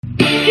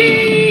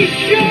Hey,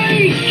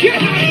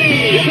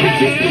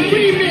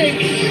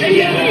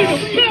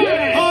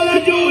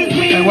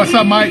 what's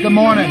up, Mike? Good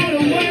morning.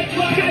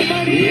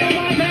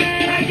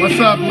 What's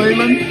up,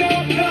 Leland?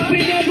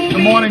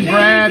 Good morning,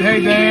 Brad. Hey,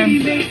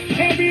 Dan.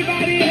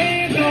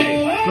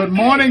 Good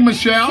morning,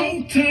 Michelle.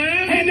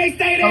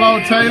 Hello,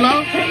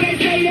 Taylor.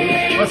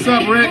 What's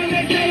up, Rick?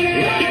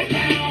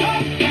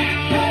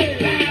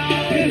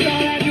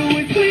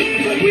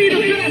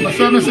 What's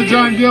up, Mr.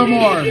 John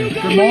Gilmore?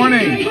 Good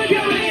morning.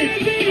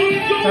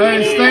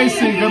 Hey,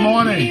 Stacy. Good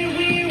morning.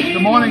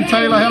 Good morning,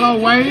 Taylor. Hello,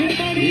 Wayne.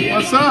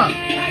 What's up?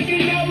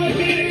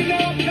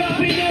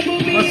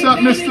 What's up,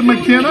 Mr.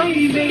 McKenna?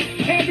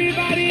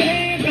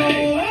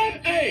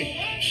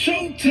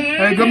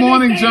 Hey, good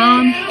morning,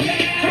 John.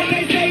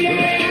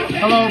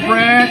 Hello,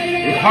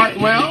 Brad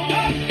Hartwell.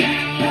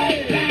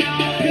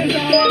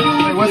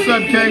 Hey, what's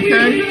up, KK?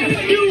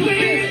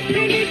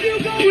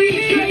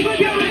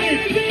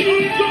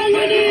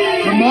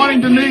 Good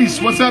morning, Denise.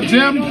 What's up,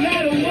 Jim?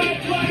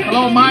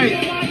 Hello,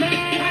 Mike.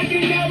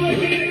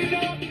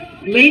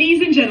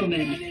 Ladies and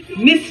gentlemen,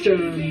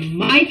 Mr.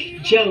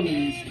 Mike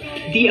Jones,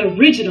 the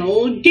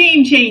original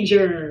game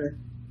changer.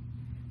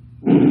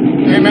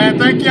 Hey, man,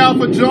 thank y'all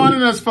for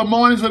joining us for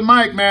Mornings with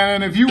Mike, man.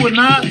 And if you were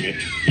not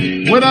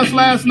with us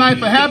last night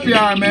for happy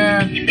hour,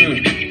 man,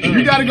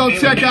 you got to go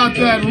check out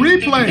that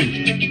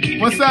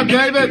replay. What's up,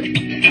 David?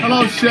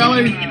 Hello,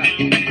 Shelly.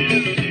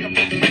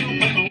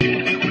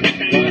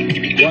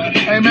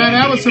 Hey, man,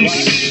 that was some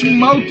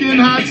smoking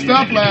hot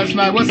stuff last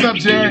night. What's up,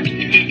 Jerry?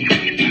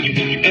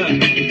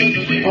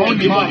 On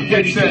your mark,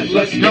 get set,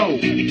 let's go.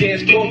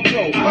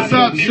 What's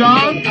up,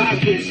 Sean?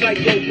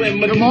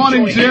 Good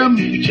morning, Jim.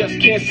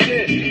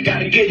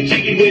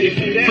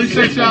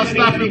 Appreciate y'all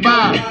stopping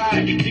by.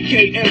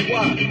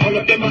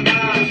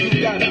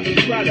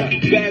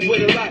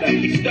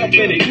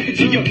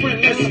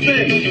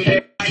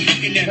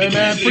 Hey,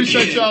 man,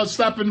 appreciate y'all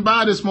stopping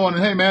by this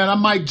morning. Hey, man, I'm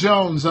Mike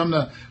Jones. I'm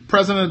the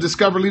president of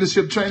Discover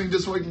Leadership Training,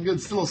 just so we can get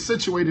still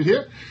situated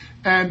here.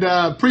 And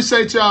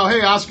appreciate y'all.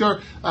 Hey,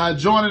 Oscar,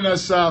 joining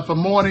us for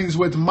Mornings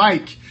with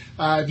Mike.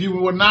 If you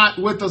were not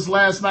with us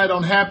last night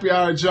on Happy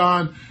Hour,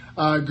 John,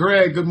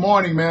 Greg, good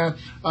morning, man.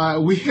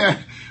 We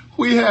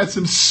had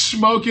some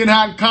smoking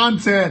hot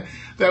content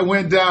that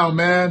went down,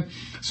 man.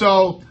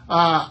 So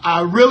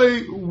I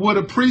really would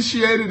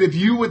appreciate it if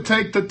you would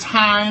take the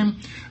time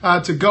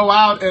to go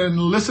out and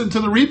listen to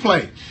the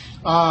replay.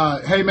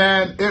 Hey,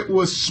 man, it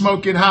was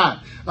smoking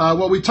hot.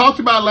 What we talked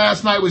about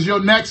last night was your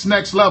next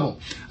level.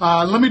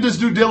 Let me just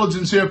do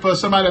diligence here for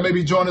somebody that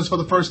maybe joined us for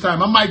the first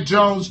time. I'm Mike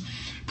Jones,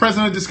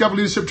 president of Discover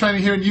Leadership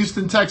Training here in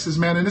Houston, Texas,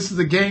 man, and this is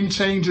the Game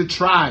Changer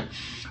Tribe.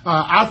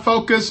 Our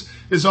focus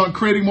is on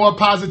creating more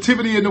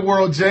positivity in the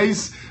world,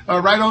 Jace.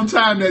 Right on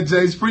time there,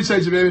 Jace.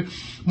 Appreciate you, baby.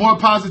 More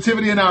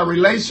positivity in our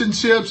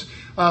relationships,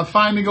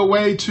 finding a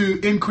way to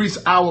increase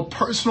our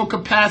personal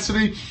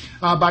capacity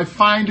by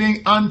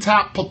finding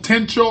untapped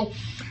potential,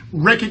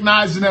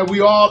 recognizing that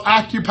we all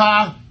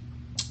occupy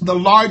the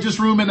largest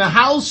room in the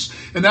house,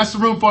 and that's the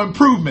room for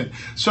improvement.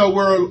 So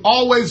we're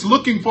always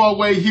looking for a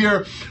way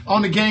here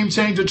on the Game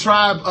Changer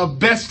Tribe of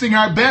besting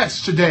our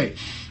best today.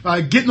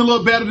 Getting a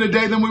little better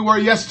today than we were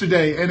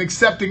yesterday, and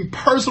accepting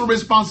personal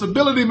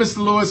responsibility, Mr.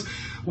 Lewis,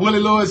 Willie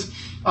Lewis,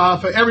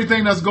 for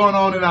everything that's going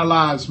on in our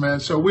lives, man.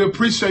 So we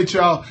appreciate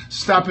y'all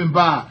stopping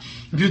by.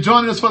 If you're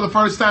joining us for the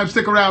first time,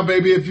 stick around,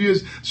 baby.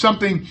 If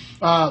something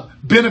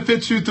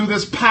benefits you through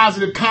this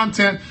positive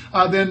content,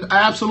 then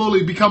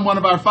absolutely become one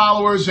of our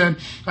followers and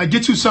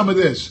get you some of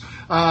this.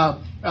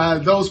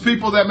 Those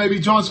people that maybe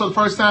joined us for the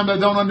first time that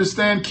don't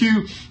understand,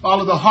 cue all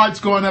of the hearts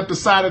going up the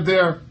side of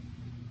their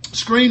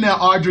screen now,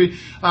 Audrey.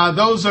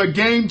 Those are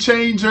game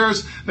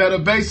changers that are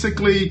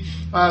basically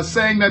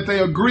saying that they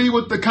agree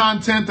with the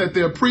content, that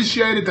they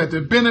appreciate it, that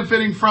they're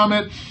benefiting from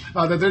it,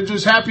 that they're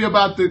just happy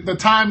about the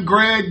time,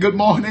 Greg, good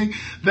morning,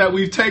 that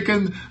we've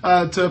taken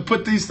to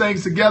put these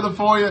things together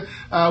for you.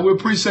 We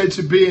appreciate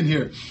you being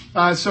here.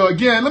 So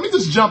again, let me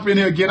just jump in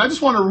here again. I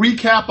just want to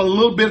recap a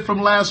little bit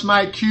from last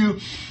night, Q.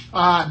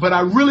 But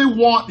I really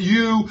want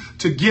you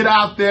to get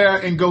out there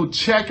and go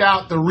check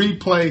out the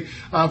replay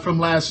from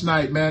last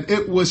night, man.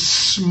 It was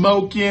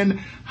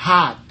smoking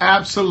hot,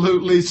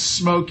 absolutely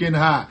smoking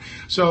hot.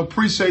 So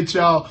appreciate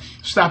y'all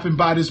stopping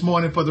by this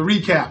morning for the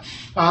recap.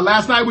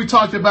 Last night we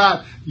talked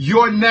about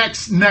your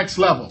next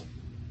level.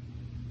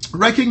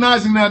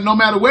 Recognizing that no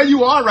matter where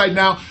you are right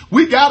now,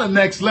 we got a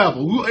next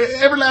level.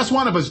 Every last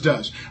one of us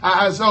does.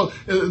 So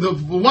the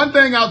one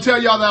thing I'll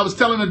tell y'all that I was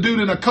telling a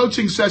dude in a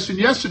coaching session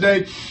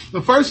yesterday,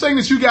 the first thing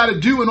that you got to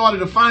do in order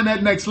to find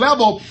that next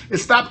level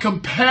is stop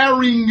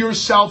comparing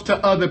yourself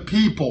to other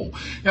people.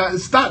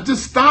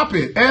 Just stop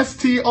it.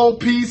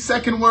 S-T-O-P,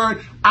 second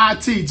word,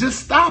 I-T.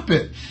 Just stop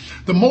it.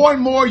 The more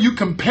and more you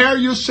compare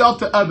yourself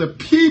to other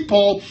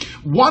people,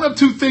 one of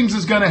two things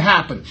is going to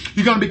happen.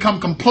 You're going to become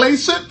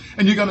complacent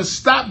and you're going to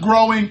stop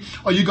growing,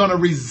 or you're going to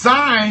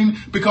resign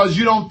because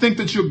you don't think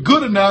that you're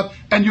good enough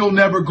and you'll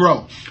never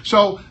grow.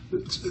 So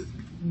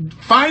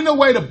find a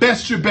way to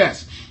best your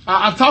best.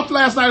 I talked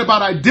last night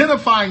about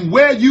identifying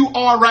where you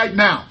are right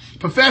now.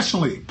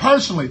 professionally,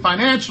 personally,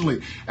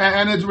 financially,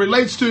 and it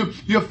relates to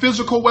your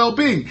physical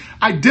well-being.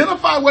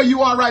 Identify where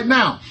you are right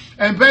now.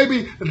 And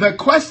baby, the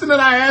question that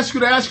I asked you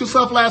to ask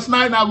yourself last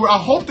night, and I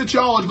hope that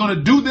y'all are going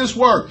to do this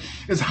work,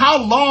 is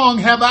how long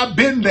have I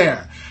been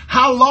there?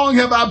 How long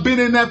have I been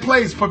in that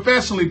place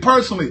professionally,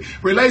 personally,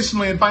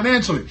 relationally, and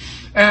financially?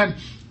 And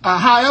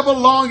however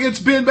long it's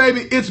been,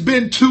 baby, it's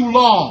been too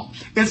long.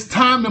 It's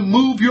time to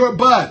move your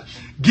butt.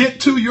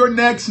 Get to your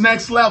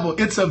next level.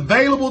 It's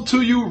available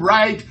to you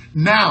right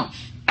now.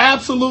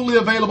 Absolutely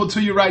available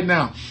to you right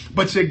now.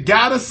 But you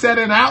got to set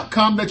an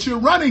outcome that you're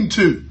running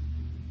to.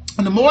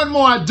 And the more and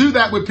more I do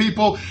that with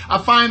people, I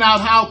find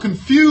out how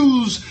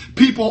confused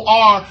people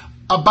are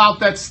about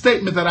that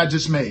statement that I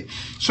just made.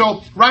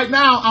 So right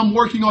now I'm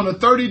working on a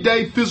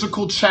 30-day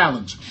physical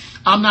challenge.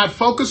 I'm not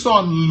focused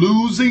on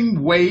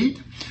losing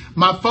weight.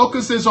 My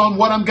focus is on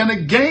what I'm going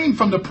to gain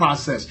from the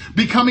process,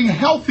 becoming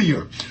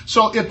healthier.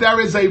 So if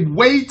there is a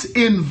weight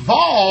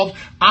involved,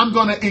 I'm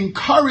going to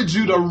encourage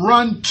you to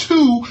run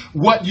to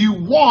what you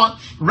want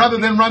rather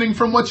than running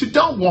from what you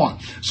don't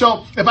want.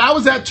 So if I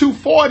was at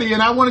 240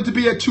 and I wanted to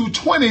be at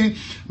 220,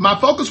 my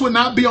focus would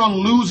not be on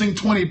losing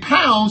 20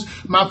 pounds.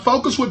 My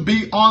focus would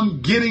be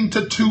on getting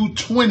to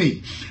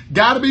 220.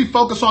 Got to be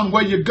focused on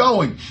where you're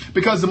going,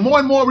 because the more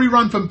and more we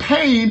run from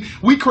pain,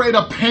 we create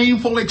a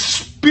painful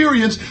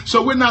experience,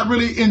 so we're not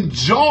really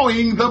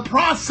enjoying the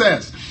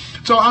process.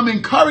 So I'm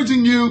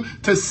encouraging you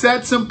to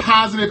set some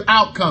positive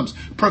outcomes.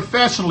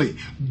 Professionally,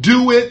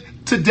 do it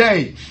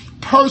today.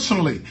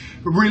 Personally,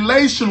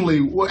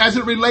 relationally, as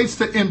it relates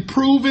to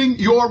improving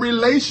your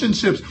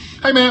relationships.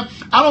 Hey man,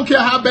 I don't care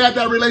how bad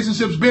that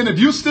relationship's been. If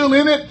you're still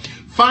in it,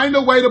 find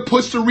a way to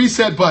push the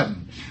reset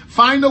button.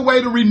 Find a way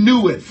to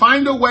renew it.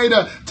 Find a way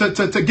to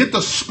get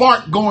the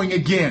spark going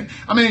again.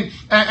 I mean,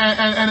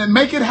 and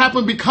make it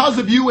happen because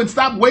of you, and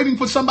stop waiting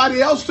for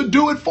somebody else to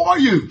do it for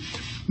you.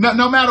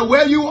 No matter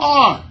where you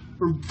are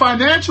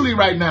financially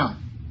right now,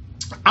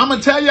 I'm going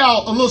to tell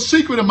y'all a little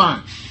secret of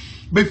mine.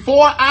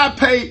 Before I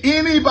pay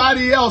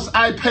anybody else,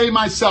 I pay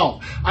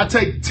myself. I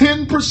take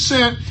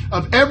 10%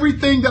 of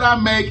everything that I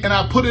make and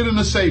I put it in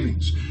the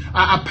savings.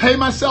 I pay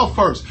myself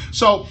first.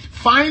 So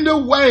find a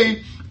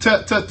way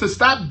to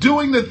stop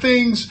doing the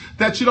things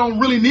that you don't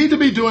really need to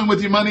be doing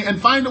with your money, and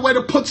find a way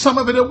to put some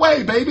of it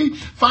away, baby.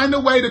 Find a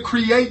way to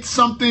create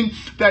something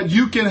that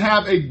you can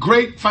have a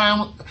great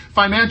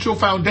financial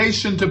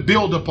foundation to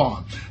build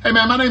upon. Hey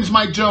man, my name is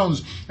Mike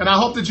Jones, and I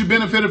hope that you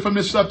benefited from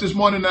this stuff this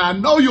morning, and I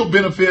know you'll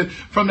benefit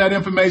from that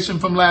information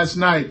from last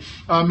night,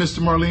 Mr.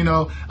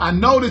 Merlino. I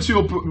know that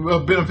you'll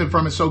benefit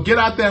from it. So get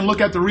out there and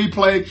look at the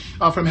replay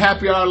from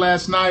Happy Hour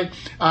last night,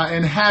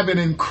 and have an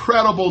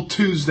incredible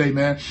Tuesday,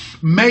 man.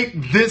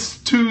 Make this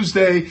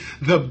Tuesday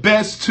the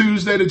best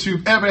Tuesday that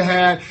you've ever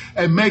had,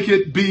 and make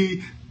it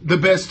be the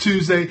best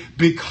Tuesday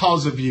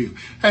because of you.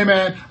 Hey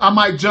man, I'm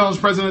Mike Jones,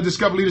 president of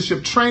Discover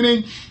Leadership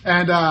Training,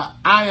 and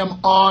I am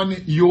on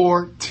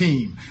your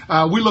team.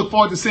 We look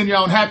forward to seeing you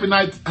on Happy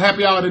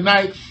Hour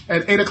tonight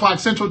at 8 o'clock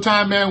Central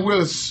Time, man.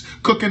 We're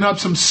cooking up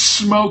some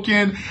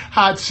smoking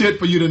hot shit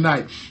for you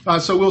tonight.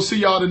 So we'll see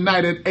y'all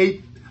tonight at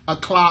 8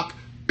 o'clock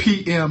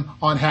p.m.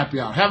 on Happy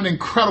Hour. Have an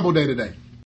incredible day today.